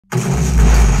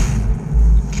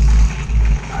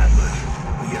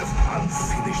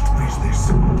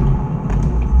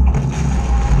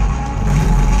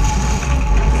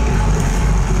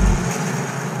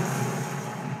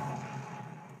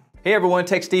Hey everyone,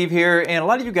 Tech Steve here, and a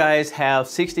lot of you guys have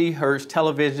 60 Hz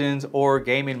televisions or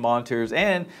gaming monitors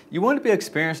and you want to be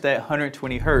experienced at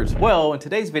 120 Hz. Well, in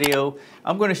today's video,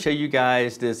 I'm going to show you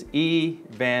guys this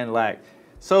EDID lag.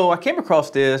 So I came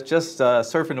across this just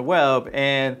surfing the web,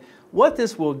 and what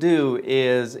this will do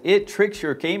is it tricks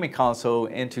your gaming console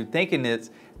into thinking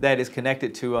that it's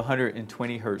connected to a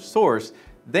 120 Hz source.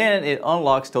 Then it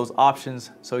unlocks those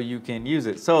options so you can use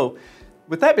it. So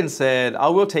with that being said, I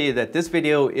will tell you that this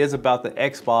video is about the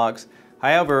Xbox.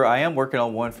 However, I am working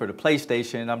on one for the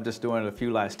PlayStation. I'm just doing a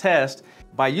few last tests.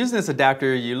 By using this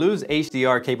adapter, you lose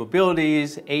HDR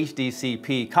capabilities,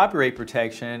 HDCP copyright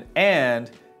protection,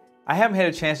 and I haven't had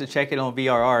a chance to check it on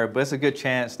VRR, but it's a good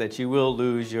chance that you will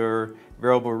lose your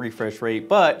variable refresh rate.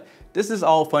 But this is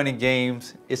all fun and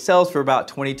games. It sells for about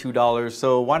 $22,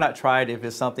 so why not try it if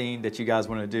it's something that you guys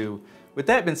want to do. With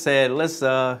that being said, let's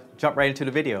jump right into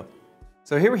the video.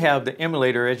 So here we have the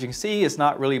emulator. As you can see, it's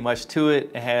not really much to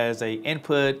it. It has an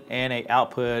input and an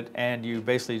output, and you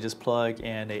basically just plug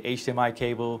in a HDMI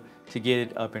cable to get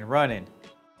it up and running.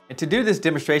 And to do this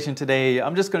demonstration today,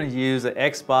 I'm just going to use an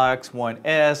Xbox One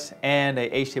S and a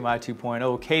HDMI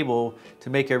 2.0 cable to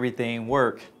make everything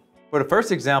work. For the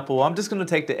first example, I'm just going to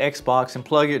take the Xbox and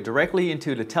plug it directly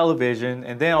into the television,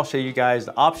 and then I'll show you guys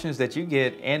the options that you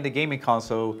get in the gaming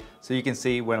console so you can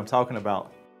see what I'm talking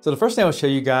about. So the first thing I'll show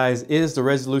you guys is the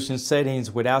resolution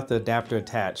settings without the adapter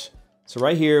attached. So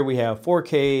right here we have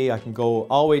 4K. I can go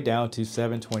all the way down to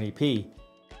 720p.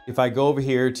 If I go over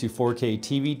here to 4K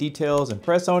TV details and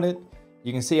press on it,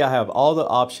 you can see I have all the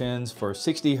options for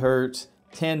 60 Hz,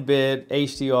 10-bit,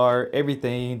 HDR,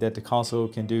 everything that the console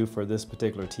can do for this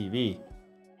particular TV.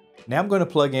 Now I'm going to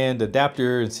plug in the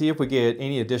adapter and see if we get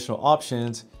any additional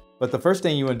options. But the first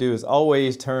thing you want to do is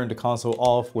always turn the console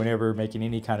off whenever making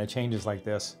any kind of changes like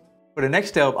this. For the next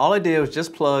step, all I did was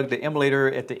just plug the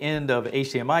emulator at the end of the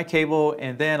HDMI cable,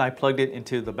 and then I plugged it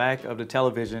into the back of the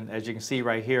television, as you can see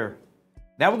right here.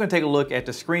 Now we're going to take a look at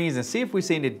the screens and see if we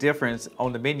see any difference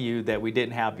on the menu that we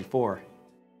didn't have before.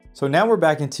 So now we're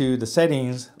back into the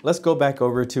settings. Let's go back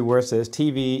over to where it says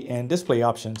TV and display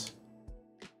options.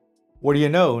 What do you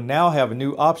know? Now I have a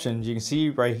new option. You can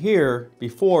see right here,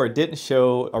 before it didn't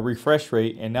show a refresh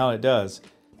rate, and now it does.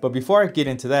 But before I get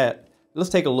into that,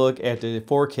 let's take a look at the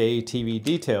 4K TV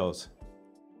details.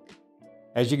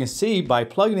 As you can see, by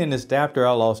plugging in this adapter,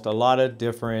 I lost a lot of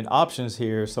different options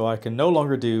here. So I can no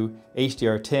longer do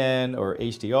HDR10 or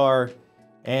HDR.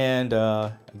 And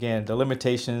again, the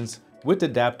limitations with the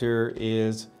adapter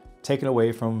is taken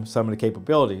away from some of the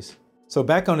capabilities. So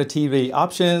back on the TV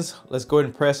options, let's go ahead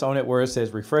and press on it where it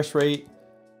says refresh rate.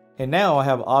 And now I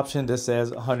have an option that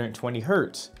says 120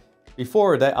 Hz.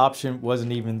 Before, that option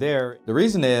wasn't even there. The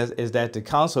reason is that the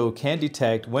console can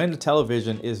detect when the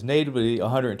television is natively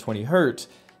 120 Hz.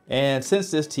 And since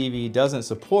this TV doesn't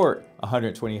support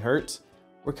 120 Hz,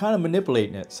 we're kind of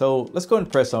manipulating it. So let's go ahead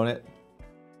and press on it.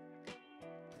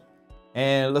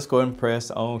 And let's go ahead and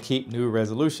press on keep new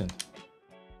resolution.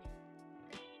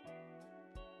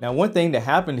 Now, one thing that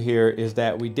happened here is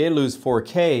that we did lose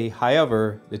 4K.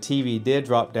 However, the TV did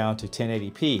drop down to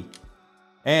 1080p.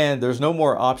 And there's no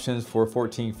more options for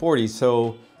 1440.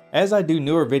 So as I do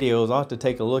newer videos, I'll have to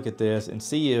take a look at this and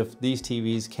see if these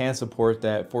TVs can support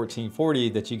that 1440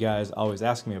 that you guys always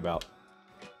ask me about.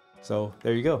 So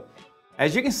there you go.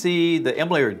 As you can see, the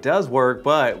emulator does work,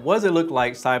 but what does it look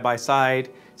like side by side,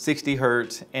 60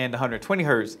 Hz and 120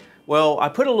 Hz? Well, I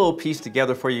put a little piece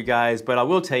together for you guys, but I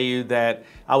will tell you that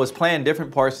I was playing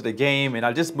different parts of the game and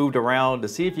I just moved around to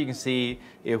see if you can see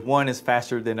if one is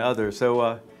faster than the other.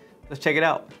 So let's check it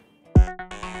out.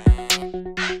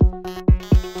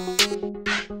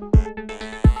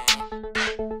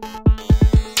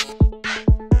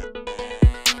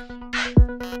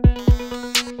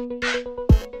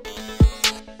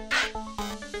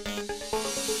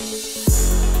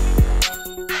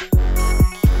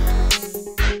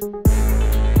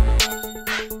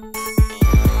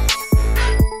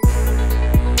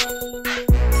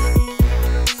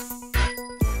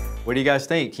 What do you guys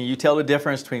think? Can you tell the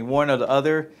difference between one or the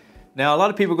other? Now, a lot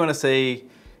of people are going to say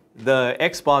the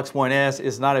Xbox One S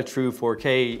is not a true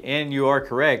 4K, and you are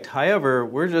correct. However,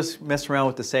 we're just messing around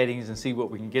with the settings and see what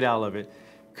we can get out of it.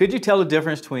 Could you tell the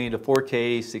difference between the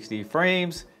 4K 60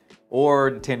 frames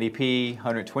or the 1080p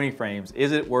 120 frames?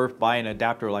 Is it worth buying an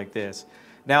adapter like this?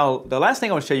 Now, the last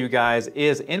thing I want to show you guys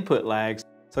is input lags.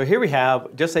 So here we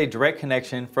have just a direct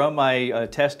connection from my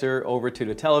tester over to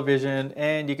the television,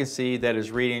 and you can see that it's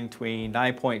reading between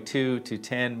 9.2 to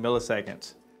 10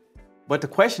 milliseconds. But the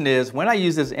question is, when I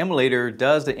use this emulator,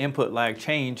 does the input lag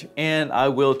change? And I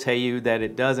will tell you that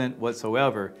it doesn't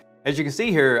whatsoever. As you can see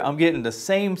here, I'm getting the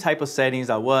same type of settings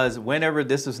I was whenever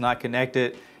this was not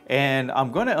connected. And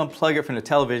I'm going to unplug it from the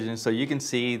television so you can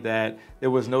see that there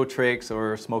was no tricks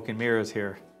or smoke and mirrors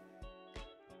here.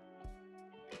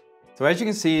 So as you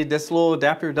can see, this little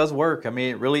adapter does work. I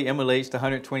mean, it really emulates the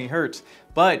 120 Hertz.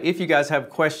 But if you guys have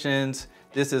questions,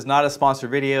 this is not a sponsored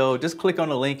video. Just click on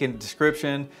the link in the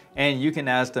description and you can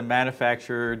ask the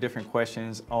manufacturer different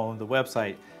questions on the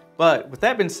website. But with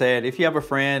that being said, if you have a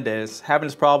friend that's having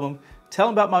this problem, tell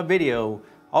them about my video.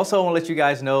 Also, I want to let you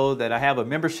guys know that I have a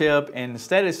membership, and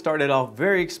instead it started off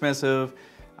very expensive.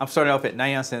 I'm starting off at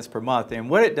 99 cents per month. And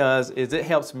what it does is it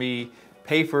helps me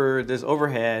pay for this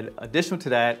overhead. Additional to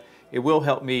that, it will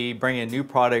help me bring in new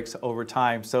products over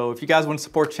time. So if you guys want to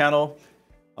support the channel,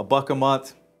 $1 a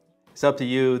month, it's up to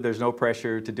you. There's no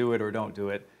pressure to do it or don't do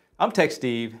it. I'm Tech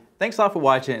Steve. Thanks a lot for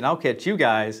watching, and I'll catch you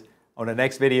guys on the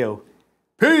next video.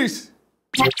 Peace!